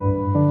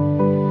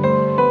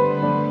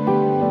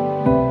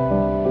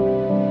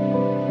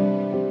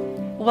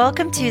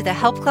Welcome to the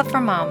Help Club for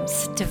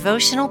Moms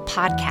devotional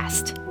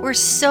podcast. We're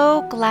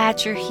so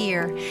glad you're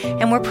here,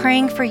 and we're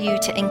praying for you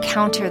to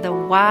encounter the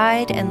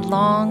wide and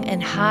long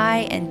and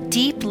high and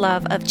deep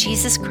love of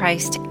Jesus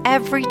Christ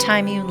every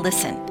time you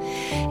listen.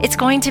 It's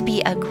going to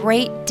be a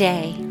great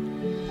day.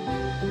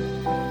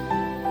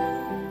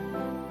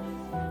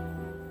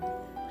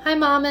 Hi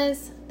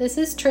mamas, this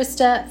is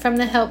Trista from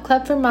the Help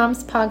Club for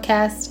Moms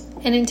podcast.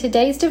 And in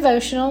today's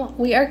devotional,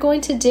 we are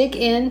going to dig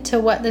into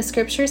what the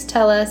scriptures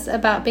tell us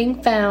about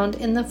being found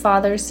in the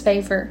Father's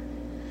favor.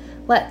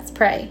 Let's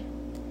pray.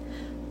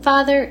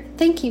 Father,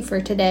 thank you for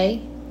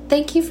today.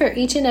 Thank you for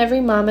each and every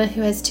mama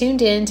who has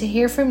tuned in to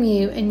hear from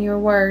you and your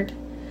word.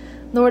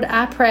 Lord,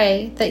 I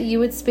pray that you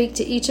would speak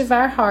to each of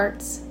our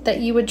hearts,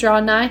 that you would draw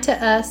nigh to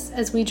us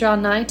as we draw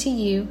nigh to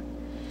you,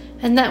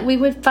 and that we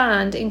would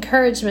find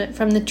encouragement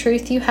from the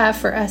truth you have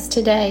for us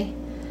today.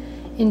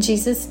 In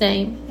Jesus'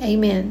 name,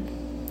 amen.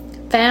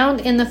 Found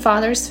in the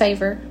Father's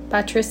Favor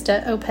by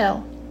Trista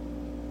Opel.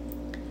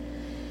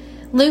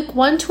 Luke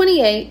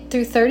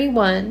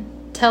 1:28-31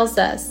 tells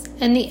us,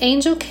 "And the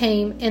angel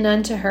came in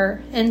unto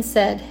her, and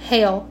said,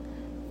 Hail,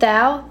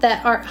 thou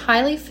that art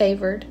highly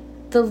favored,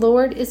 the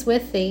Lord is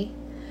with thee.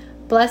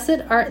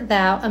 Blessed art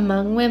thou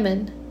among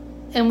women.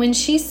 And when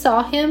she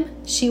saw him,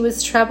 she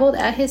was troubled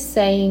at his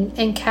saying,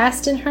 and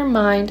cast in her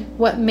mind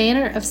what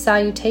manner of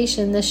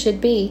salutation this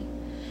should be.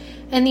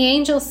 And the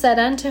angel said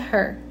unto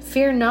her,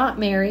 Fear not,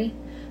 Mary,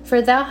 for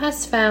thou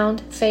hast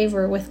found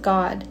favor with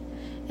God.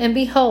 And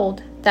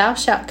behold, thou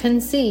shalt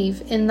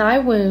conceive in thy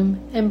womb,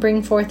 and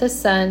bring forth a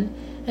son,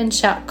 and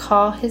shalt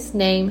call his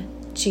name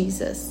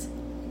Jesus."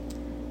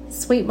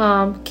 Sweet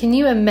Mom, can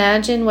you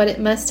imagine what it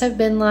must have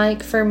been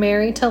like for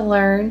Mary to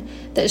learn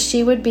that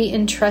she would be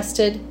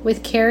entrusted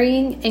with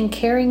carrying and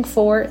caring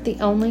for the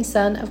only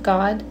Son of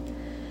God?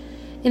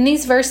 In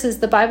these verses,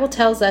 the Bible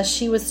tells us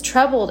she was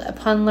troubled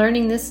upon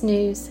learning this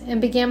news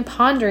and began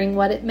pondering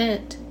what it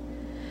meant.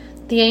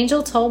 The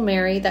angel told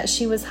Mary that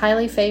she was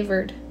highly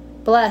favored,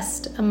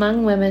 blessed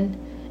among women,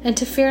 and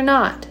to fear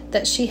not,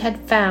 that she had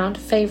found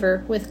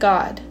favor with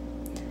God.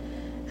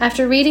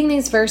 After reading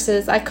these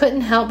verses, I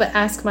couldn't help but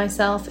ask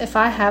myself if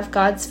I have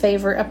God's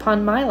favor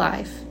upon my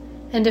life,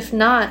 and if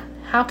not,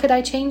 how could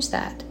I change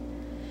that?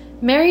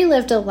 Mary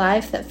lived a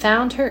life that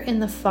found her in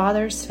the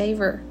Father's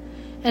favor,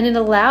 and it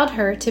allowed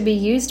her to be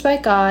used by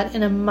God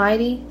in a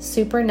mighty,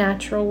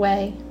 supernatural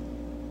way.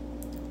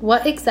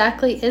 What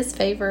exactly is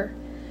favor?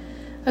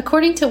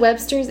 According to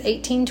Webster's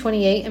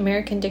 1828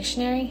 American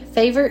Dictionary,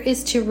 favor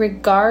is to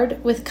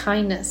regard with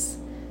kindness,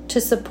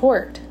 to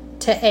support,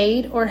 to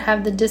aid or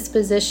have the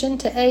disposition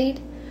to aid,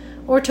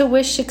 or to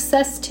wish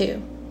success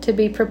to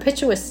be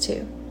propitious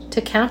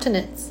to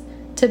countenance,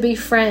 to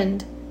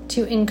befriend,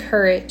 to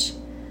encourage.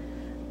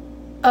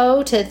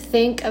 Oh, to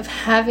think of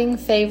having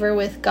favor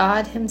with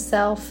God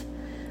Himself.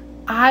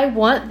 I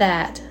want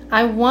that.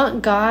 I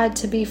want God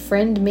to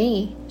befriend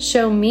me,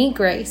 show me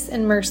grace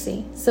and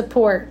mercy,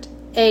 support,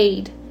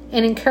 aid,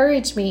 and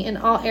encourage me in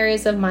all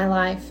areas of my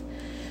life.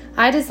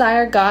 I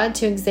desire God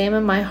to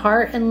examine my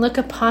heart and look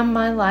upon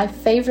my life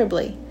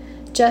favorably,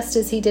 just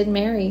as He did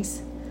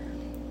Mary's.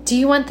 Do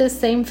you want this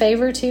same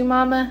favor too,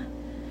 Mama?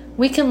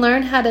 We can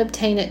learn how to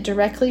obtain it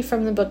directly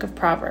from the book of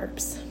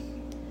Proverbs.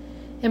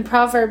 In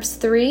Proverbs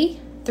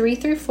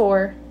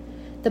 3:3-4,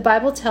 the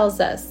Bible tells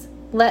us,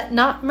 "Let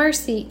not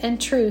mercy and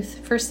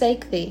truth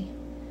forsake thee.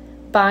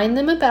 Bind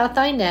them about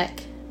thy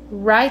neck,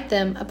 write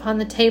them upon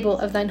the table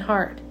of thine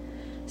heart.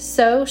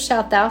 So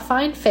shalt thou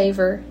find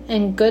favor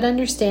and good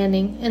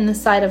understanding in the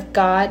sight of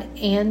God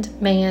and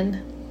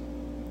man."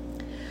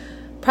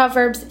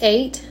 Proverbs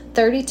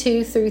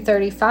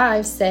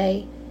 8:32-35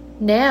 say,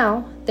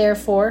 "Now,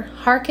 therefore,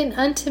 hearken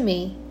unto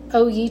me,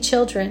 O ye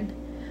children,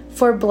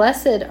 for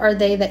blessed are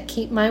they that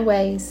keep my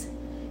ways.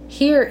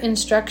 Hear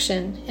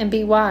instruction, and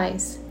be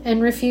wise,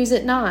 and refuse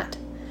it not.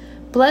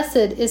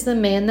 Blessed is the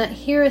man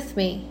that heareth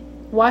me,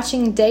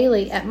 watching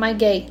daily at my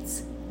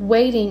gates,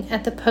 waiting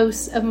at the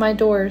posts of my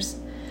doors.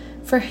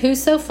 For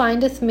whoso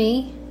findeth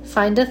me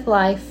findeth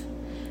life,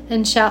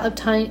 and shall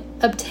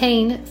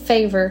obtain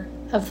favor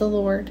of the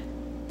Lord."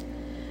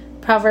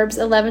 Proverbs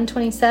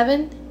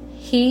 11:27,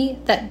 "He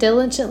that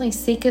diligently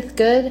seeketh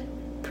good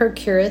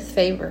procureth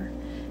favor,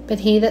 but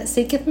he that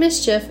seeketh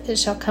mischief, it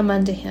shall come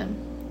unto him."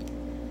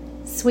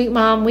 Sweet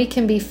Mom, we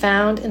can be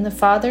found in the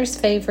Father's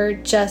favor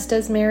just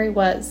as Mary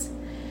was.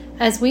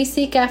 As we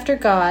seek after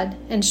God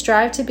and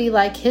strive to be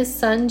like His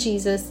Son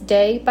Jesus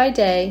day by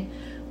day,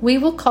 we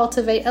will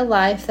cultivate a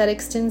life that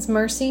extends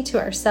mercy to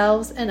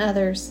ourselves and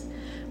others.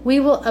 We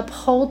will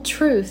uphold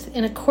truth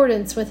in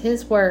accordance with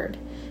His Word,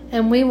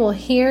 and we will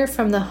hear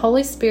from the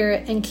Holy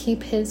Spirit and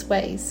keep His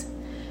ways.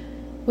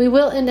 We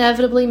will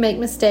inevitably make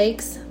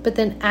mistakes, but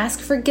then ask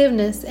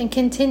forgiveness and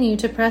continue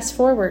to press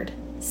forward,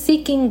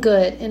 seeking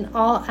good in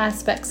all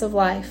aspects of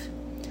life.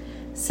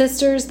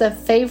 Sisters, the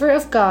favor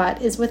of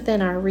God is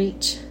within our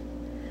reach.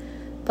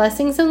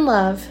 Blessings and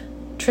love,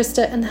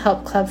 Trista and the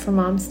Help Club for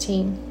Moms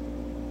team.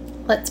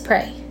 Let's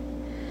pray.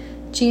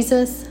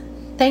 Jesus,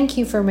 thank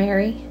you for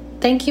Mary.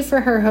 Thank you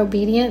for her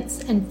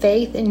obedience and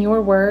faith in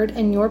your word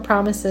and your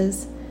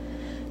promises.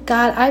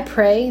 God, I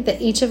pray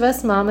that each of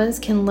us mamas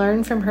can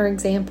learn from her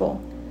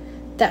example,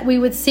 that we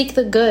would seek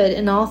the good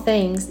in all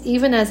things,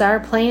 even as our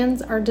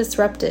plans are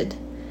disrupted,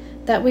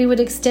 that we would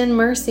extend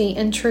mercy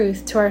and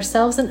truth to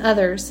ourselves and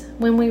others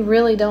when we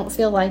really don't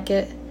feel like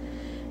it,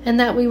 and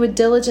that we would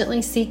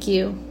diligently seek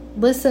you,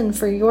 listen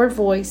for your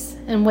voice,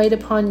 and wait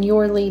upon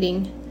your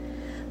leading.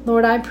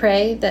 Lord, I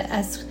pray that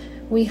as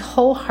we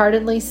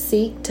wholeheartedly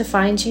seek to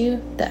find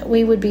you, that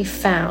we would be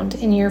found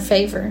in your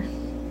favor.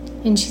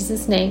 In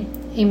Jesus' name,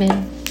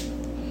 amen.